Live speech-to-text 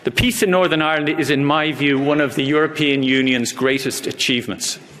The peace in Northern Ireland is, in my view, one of the European Union's greatest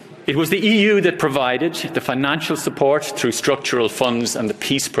achievements. It was the EU that provided the financial support through structural funds and the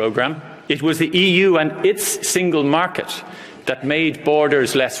peace programme. It was the EU and its single market that made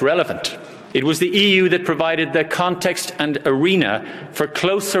borders less relevant. It was the EU that provided the context and arena for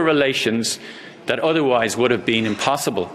closer relations that otherwise would have been impossible.